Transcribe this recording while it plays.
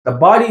The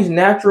body's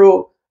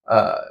natural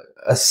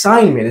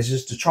assignment is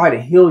just to try to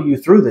heal you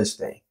through this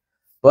thing.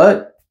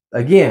 But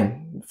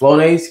again,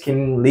 Flonase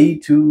can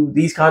lead to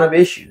these kind of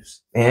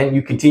issues, and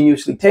you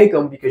continuously take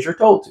them because you're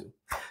told to.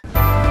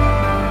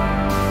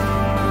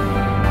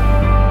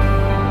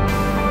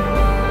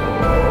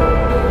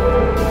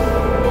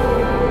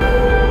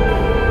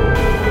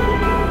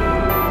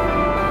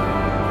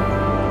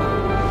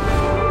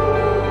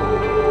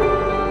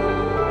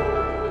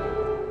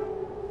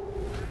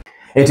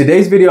 In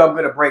today's video, I'm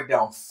going to break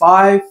down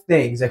 5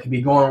 things that can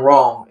be going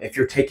wrong if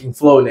you're taking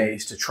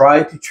Flonase to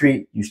try to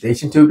treat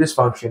eustachian tube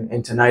dysfunction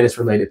and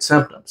tinnitus-related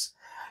symptoms.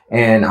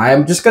 And I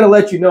am just going to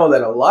let you know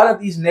that a lot of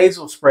these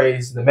nasal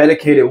sprays, the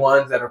medicated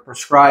ones that are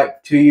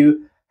prescribed to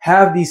you,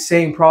 have these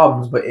same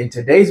problems. But in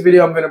today's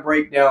video, I'm going to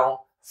break down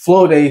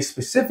Flonase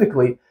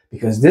specifically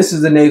because this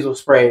is the nasal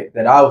spray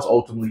that I was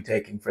ultimately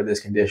taking for this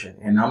condition.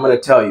 And I'm going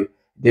to tell you,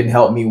 it didn't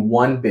help me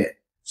one bit.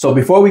 So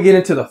before we get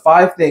into the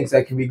 5 things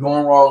that can be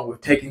going wrong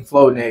with taking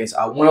Flonase,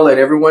 I want to let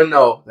everyone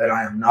know that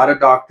I am not a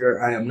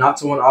doctor. I am not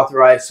someone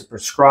authorized to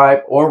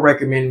prescribe or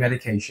recommend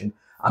medication.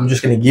 I'm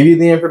just going to give you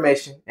the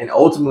information, and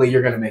ultimately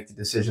you're going to make the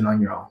decision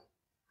on your own.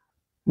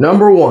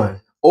 Number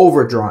 1,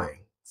 overdrying.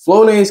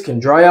 Flonase can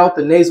dry out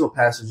the nasal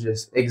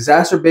passages,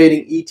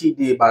 exacerbating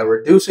ETD by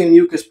reducing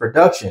mucus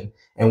production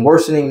and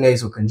worsening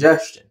nasal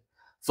congestion.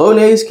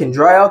 Flonase can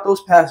dry out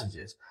those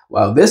passages.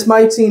 While this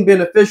might seem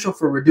beneficial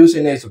for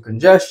reducing nasal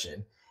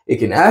congestion, it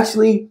can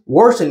actually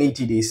worsen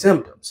ETD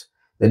symptoms.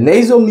 The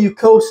nasal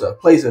mucosa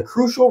plays a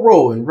crucial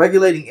role in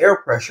regulating air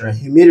pressure and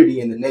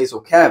humidity in the nasal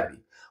cavity.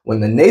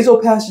 When the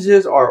nasal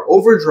passages are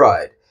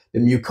overdried, the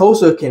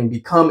mucosa can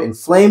become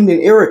inflamed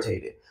and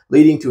irritated,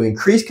 leading to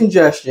increased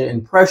congestion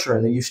and pressure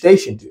in the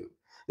eustachian tube.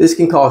 This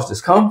can cause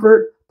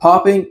discomfort,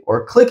 popping,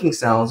 or clicking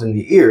sounds in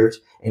the ears,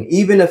 and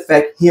even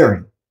affect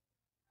hearing.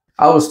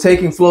 I was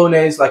taking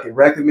Flonase like it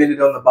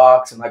recommended on the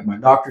box and like my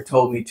doctor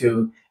told me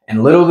to,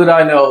 and little did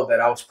I know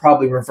that I was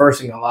probably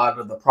reversing a lot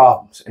of the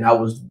problems. And I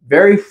was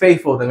very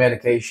faithful to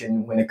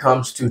medication when it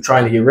comes to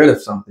trying to get rid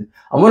of something.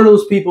 I'm one of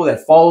those people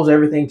that follows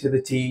everything to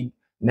the T,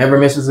 never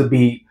misses a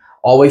beat,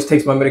 always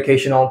takes my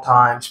medication on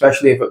time,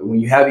 especially when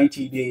you have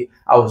ETD.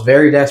 I was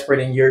very desperate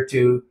in year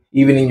 2,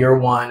 even in year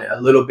 1, a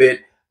little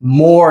bit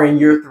more in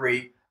year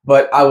 3,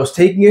 but I was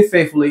taking it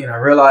faithfully, and I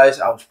realized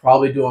I was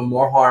probably doing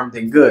more harm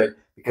than good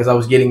because I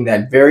was getting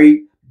that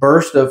very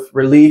burst of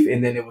relief,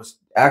 and then it was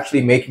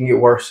actually making it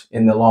worse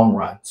in the long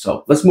run.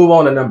 So let's move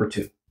on to number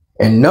 2.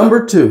 And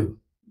number 2,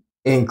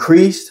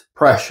 increased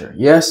pressure.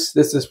 Yes,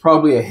 this is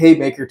probably a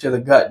haymaker to the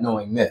gut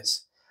knowing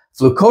this.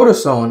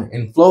 Fluticasone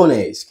and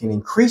Flonase can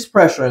increase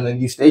pressure in the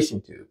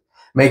eustachian tube,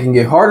 making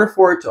it harder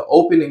for it to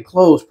open and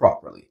close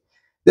properly.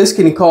 This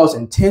can cause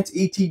intense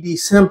ETD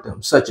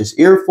symptoms such as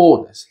ear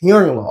fullness,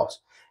 hearing loss,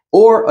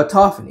 or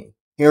autophony,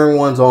 hearing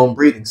one's own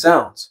breathing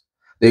sounds.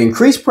 The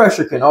increased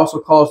pressure can also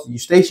cause the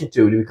eustachian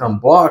tube to become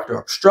blocked or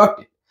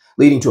obstructed,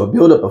 leading to a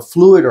buildup of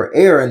fluid or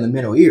air in the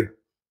middle ear.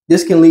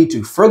 This can lead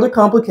to further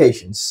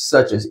complications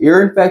such as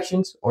ear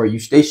infections or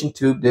eustachian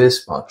tube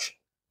dysfunction.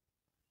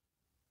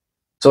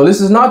 So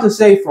this is not to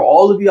say for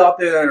all of you out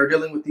there that are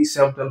dealing with these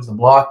symptoms, the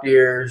blocked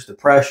ears, the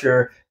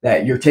pressure,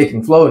 that you're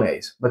taking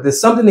Flonase. But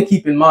there's something to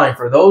keep in mind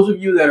for those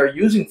of you that are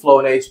using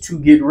Flonase to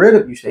get rid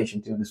of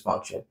eustachian tube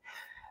dysfunction.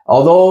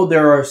 Although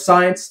there are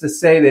science to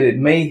say that it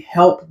may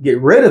help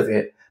get rid of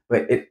it,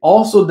 but it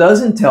also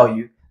doesn't tell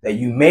you that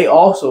you may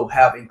also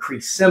have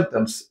increased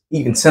symptoms,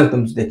 even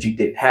symptoms that you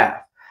didn't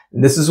have.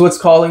 And this is what's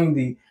causing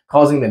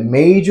the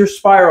major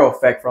spiral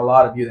effect for a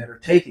lot of you that are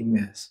taking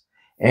this.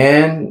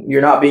 And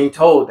you're not being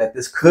told that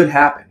this could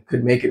happen,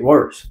 could make it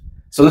worse.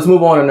 So let's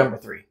move on to number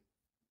 3.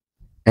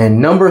 And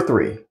number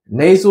 3,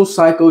 nasal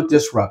cycle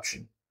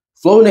disruption.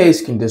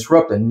 Flonase can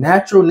disrupt the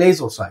natural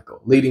nasal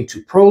cycle, leading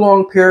to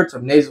prolonged periods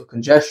of nasal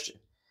congestion.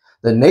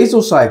 The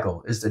nasal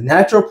cycle is the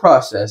natural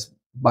process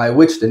by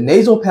which the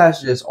nasal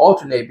passages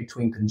alternate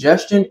between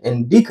congestion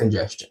and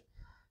decongestion.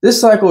 This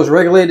cycle is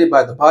regulated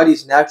by the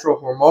body's natural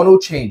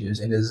hormonal changes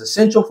and is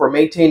essential for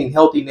maintaining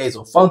healthy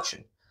nasal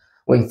function.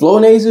 When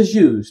Flonase is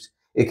used,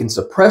 it can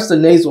suppress the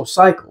nasal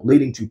cycle,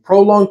 leading to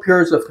prolonged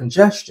periods of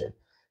congestion.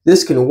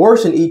 This can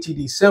worsen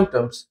ETD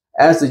symptoms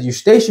as the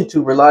eustachian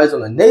tube relies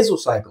on the nasal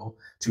cycle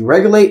to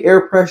regulate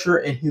air pressure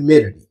and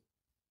humidity.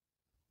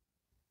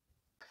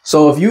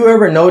 So if you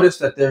ever notice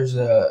that there's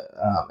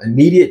a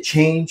immediate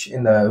change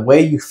in the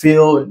way you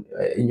feel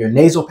in your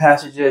nasal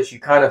passages,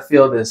 you kind of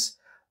feel this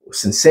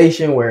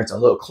sensation where it's a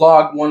little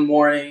clogged one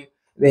morning,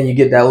 then you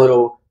get that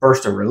little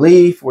burst of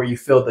relief where you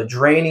feel the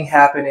draining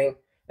happening.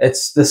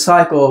 It's the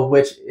cycle of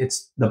which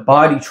it's the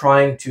body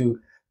trying to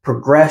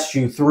progress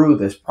you through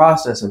this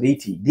process of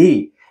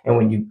ETD. And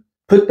when you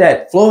put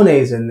that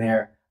Flonase in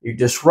there, you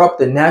disrupt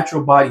the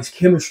natural body's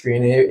chemistry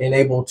and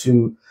able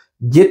to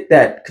get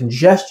that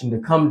congestion to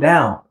come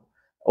down,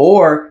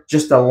 or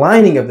just the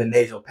lining of the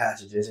nasal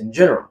passages in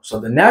general. So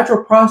the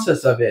natural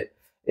process of it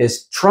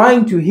is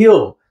trying to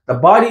heal. The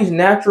body's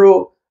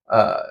natural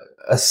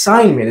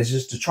assignment is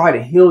just to try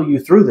to heal you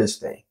through this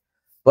thing.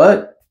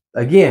 But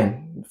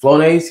again,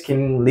 Flonase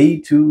can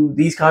lead to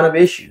these kind of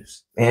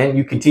issues, and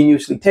you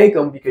continuously take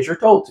them because you're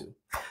told to.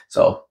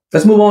 So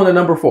let's move on to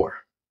number 4.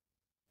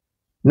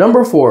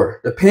 Number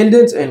 4,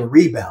 dependence and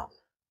rebound.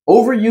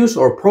 Overuse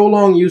or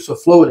prolonged use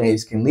of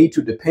Flonase can lead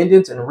to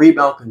dependence and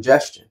rebound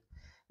congestion.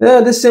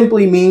 Now, this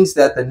simply means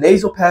that the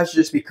nasal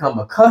passages become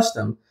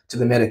accustomed to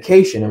the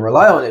medication and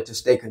rely on it to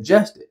stay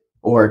congested,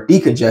 or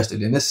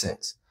decongested in this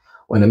sense.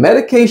 When the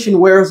medication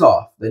wears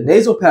off, the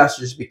nasal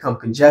passages become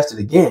congested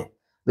again,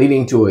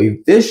 leading to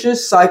a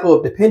vicious cycle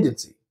of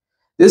dependency.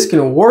 This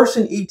can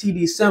worsen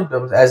ETD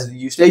symptoms as the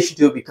eustachian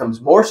tube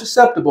becomes more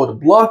susceptible to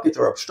blockage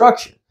or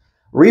obstruction.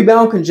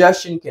 Rebound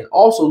congestion can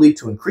also lead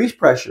to increased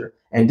pressure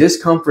and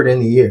discomfort in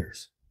the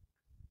ears.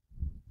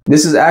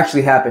 This has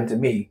actually happened to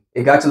me.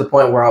 It got to the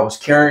point where I was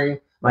carrying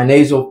my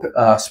nasal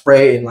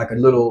spray in like a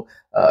little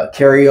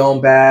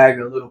carry-on bag,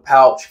 a little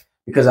pouch,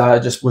 because I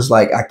just was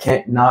like, I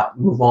can't not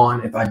move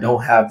on if I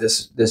don't have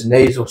this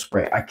nasal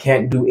spray. I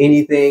can't do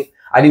anything.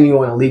 I didn't even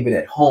want to leave it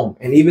at home.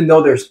 And even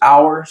though there's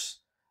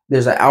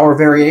an hour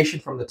variation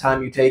from the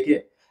time you take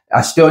it,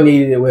 I still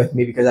needed it with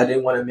me because I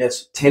didn't want to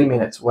miss 10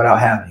 minutes without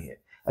having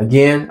it.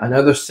 Again,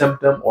 another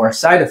symptom, or a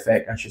side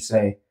effect, I should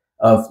say,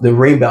 of the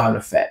rebound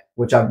effect,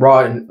 which I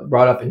brought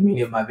up in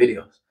many of my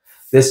videos.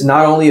 This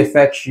not only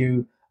affects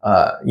you,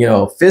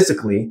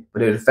 physically,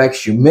 but it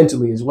affects you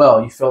mentally as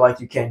well. You feel like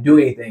you can't do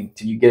anything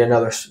till you get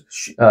another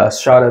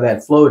shot of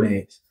that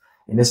Flonase.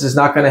 And this is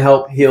not going to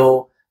help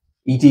heal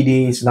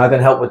ETDs. It's not going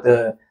to help with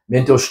the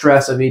mental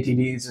stress of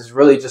ETDs. It's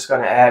really just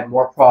going to add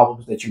more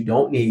problems that you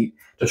don't need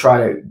to try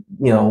to,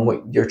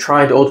 you're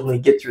trying to ultimately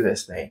get through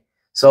this thing.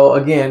 So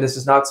again, this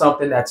is not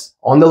something that's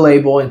on the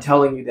label and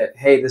telling you that,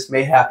 hey, this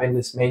may happen,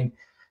 this may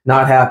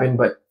not happen,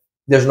 but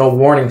there's no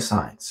warning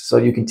signs. So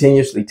you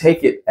continuously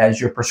take it as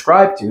you're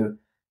prescribed to,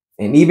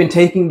 and even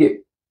taking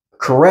it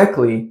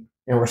correctly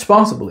and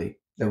responsibly,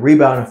 the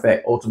rebound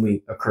effect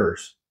ultimately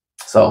occurs.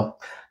 So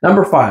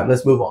number 5,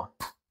 let's move on.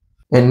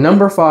 And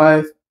number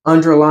 5,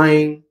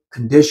 underlying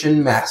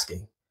condition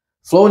masking.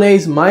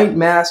 Flonase might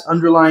mask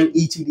underlying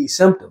ETD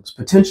symptoms,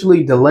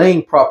 potentially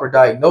delaying proper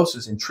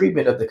diagnosis and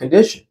treatment of the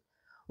condition.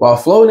 While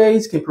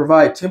Flonase can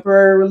provide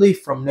temporary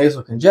relief from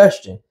nasal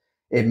congestion,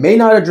 it may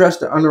not address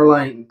the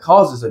underlying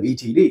causes of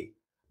ETD.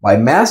 By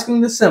masking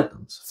the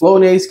symptoms,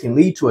 Flonase can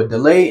lead to a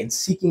delay in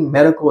seeking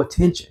medical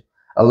attention,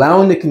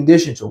 allowing the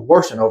condition to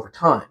worsen over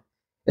time.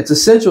 It's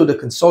essential to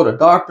consult a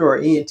doctor or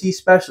ENT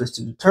specialist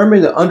to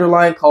determine the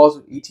underlying cause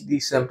of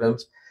ETD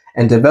symptoms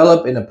and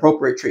develop an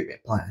appropriate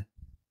treatment plan.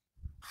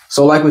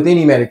 So like with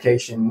any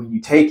medication, when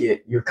you take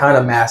it, you're kind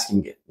of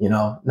masking it.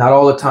 Not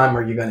all the time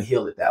are you going to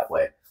heal it that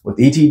way. With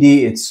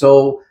ETD, it's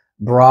so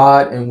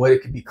broad, and what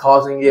it could be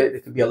causing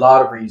it could be a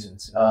lot of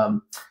reasons.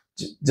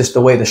 Just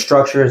the way the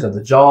structures of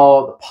the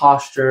jaw, the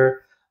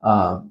posture,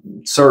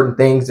 certain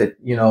things that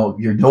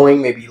you're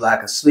doing, maybe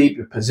lack of sleep,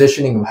 your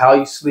positioning of how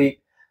you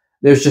sleep.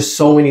 There's just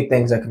so many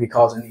things that could be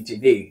causing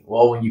ETD.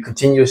 Well, when you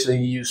continuously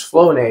use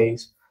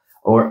Flonase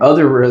or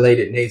other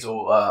related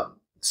nasal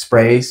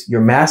sprays,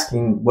 you're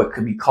masking what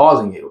could be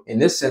causing it. In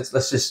this sense,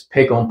 let's just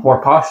pick on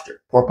poor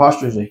posture. Poor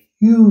posture is a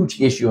huge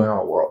issue in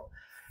our world.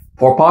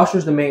 Poor posture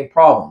is the main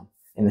problem,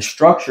 and the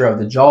structure of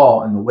the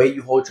jaw and the way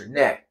you hold your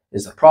neck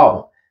is the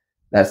problem.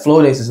 That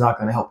Flonase is not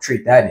going to help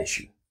treat that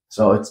issue.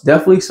 So it's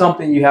definitely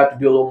something you have to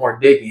do a little more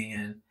digging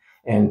in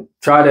and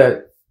try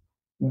to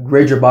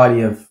rid your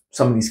body of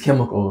some of these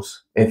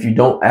chemicals if you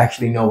don't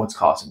actually know what's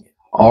causing it.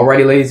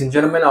 Alrighty, ladies and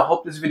gentlemen, I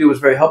hope this video was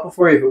very helpful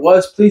for you. If it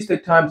was, please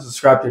take time to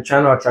subscribe to the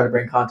channel. I try to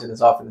bring content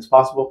as often as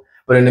possible.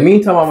 But in the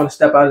meantime, I'm going to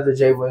step out of the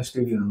Jaye Wellness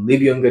Studio and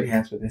leave you in good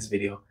hands with this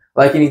video.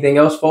 Like anything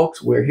else,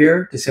 folks, we're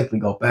here to simply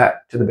go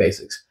back to the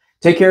basics.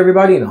 Take care,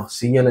 everybody, and I'll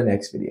see you in the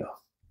next video.